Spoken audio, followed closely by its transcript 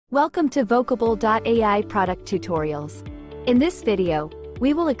Welcome to Vocable.ai product tutorials. In this video,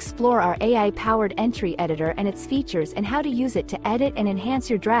 we will explore our AI-powered entry editor and its features and how to use it to edit and enhance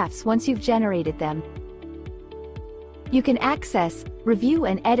your drafts once you've generated them. You can access, review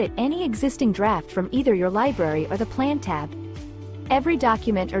and edit any existing draft from either your library or the Plan tab. Every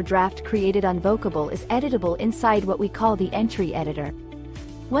document or draft created on Vocable is editable inside what we call the entry editor.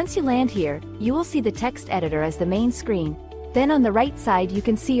 Once you land here, you will see the text editor as the main screen. Then on the right side you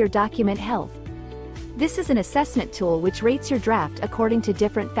can see your document health. This is an assessment tool which rates your draft according to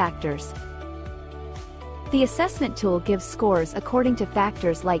different factors. The assessment tool gives scores according to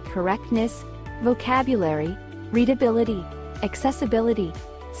factors like correctness, vocabulary, readability, accessibility,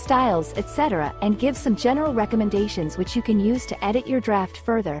 styles, etc., and gives some general recommendations which you can use to edit your draft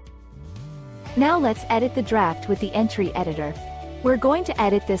further. Now let's edit the draft with the entry editor. We're going to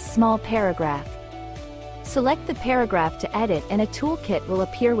edit this small paragraph. Select the paragraph to edit and a toolkit will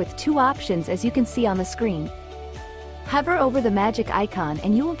appear with two options as you can see on the screen. Hover over the magic icon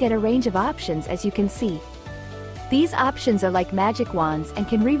and you will get a range of options as you can see. These options are like magic wands and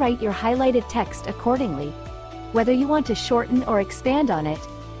can rewrite your highlighted text accordingly, whether you want to shorten or expand on it,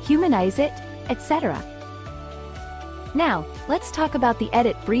 humanize it, etc. Now, let's talk about the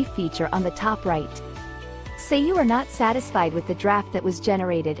edit brief feature on the top right. Say you are not satisfied with the draft that was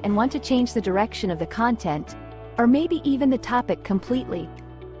generated and want to change the direction of the content, or maybe even the topic completely.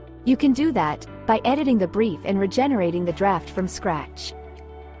 You can do that by editing the brief and regenerating the draft from scratch.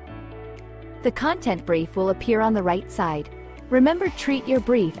 The content brief will appear on the right side. Remember, treat your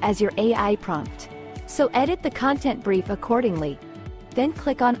brief as your AI prompt. So edit the content brief accordingly. Then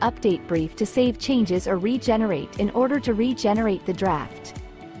click on Update Brief to save changes or regenerate in order to regenerate the draft.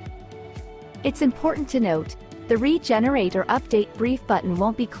 It's important to note, the Regenerate or Update Brief button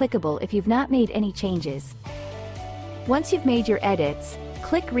won't be clickable if you've not made any changes. Once you've made your edits,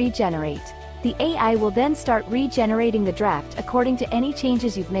 click Regenerate. The AI will then start regenerating the draft according to any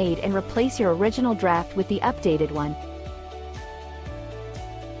changes you've made and replace your original draft with the updated one.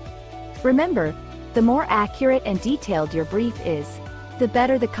 Remember, the more accurate and detailed your brief is, the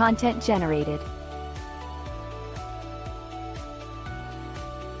better the content generated.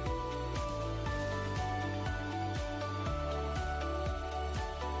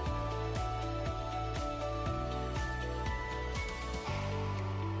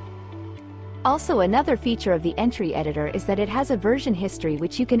 Also, another feature of the entry editor is that it has a version history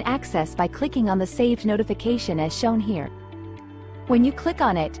which you can access by clicking on the saved notification as shown here. When you click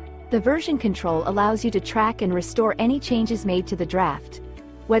on it, the version control allows you to track and restore any changes made to the draft,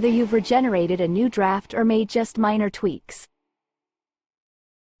 whether you've regenerated a new draft or made just minor tweaks.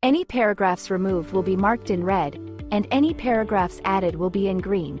 Any paragraphs removed will be marked in red, and any paragraphs added will be in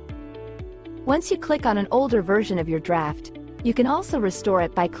green. Once you click on an older version of your draft, you can also restore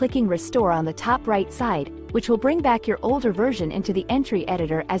it by clicking Restore on the top right side, which will bring back your older version into the entry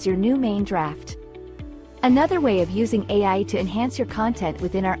editor as your new main draft. Another way of using AI to enhance your content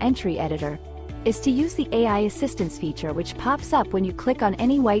within our entry editor is to use the AI assistance feature, which pops up when you click on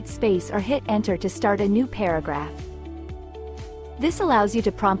any white space or hit Enter to start a new paragraph. This allows you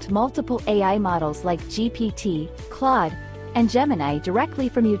to prompt multiple AI models like GPT, Claude, and Gemini directly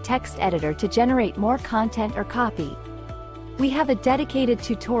from your text editor to generate more content or copy. We have a dedicated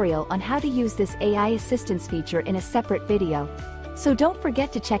tutorial on how to use this AI assistance feature in a separate video, so don't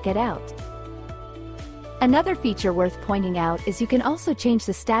forget to check it out. Another feature worth pointing out is you can also change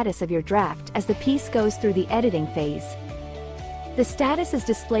the status of your draft as the piece goes through the editing phase. The status is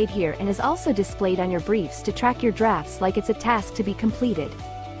displayed here and is also displayed on your briefs to track your drafts like it's a task to be completed.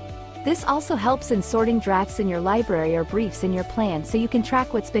 This also helps in sorting drafts in your library or briefs in your plan so you can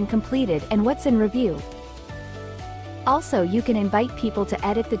track what's been completed and what's in review. Also, you can invite people to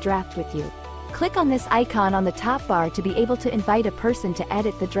edit the draft with you. Click on this icon on the top bar to be able to invite a person to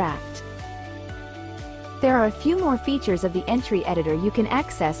edit the draft. There are a few more features of the entry editor you can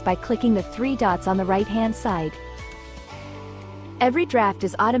access by clicking the three dots on the right-hand side. Every draft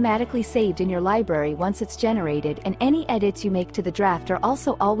is automatically saved in your library once it's generated, and any edits you make to the draft are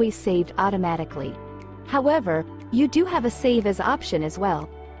also always saved automatically. However, you do have a Save As option as well.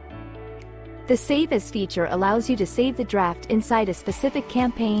 The Save As feature allows you to save the draft inside a specific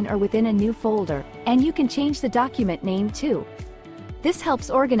campaign or within a new folder, and you can change the document name too. This helps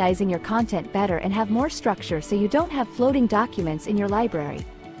organizing your content better and have more structure so you don't have floating documents in your library.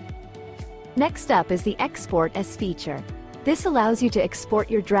 Next up is the Export As feature. This allows you to export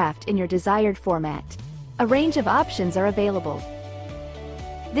your draft in your desired format. A range of options are available.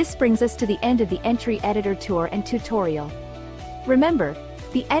 This brings us to the end of the entry editor tour and tutorial. Remember,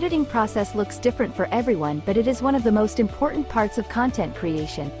 The editing process looks different for everyone, but it is one of the most important parts of content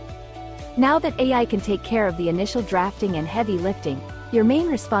creation. Now that AI can take care of the initial drafting and heavy lifting, your main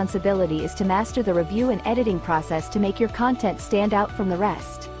responsibility is to master the review and editing process to make your content stand out from the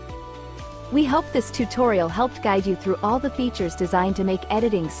rest. We hope this tutorial helped guide you through all the features designed to make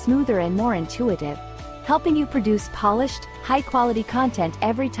editing smoother and more intuitive, helping you produce polished, high-quality content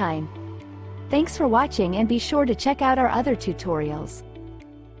every time. Thanks for watching, and be sure to check out our other tutorials.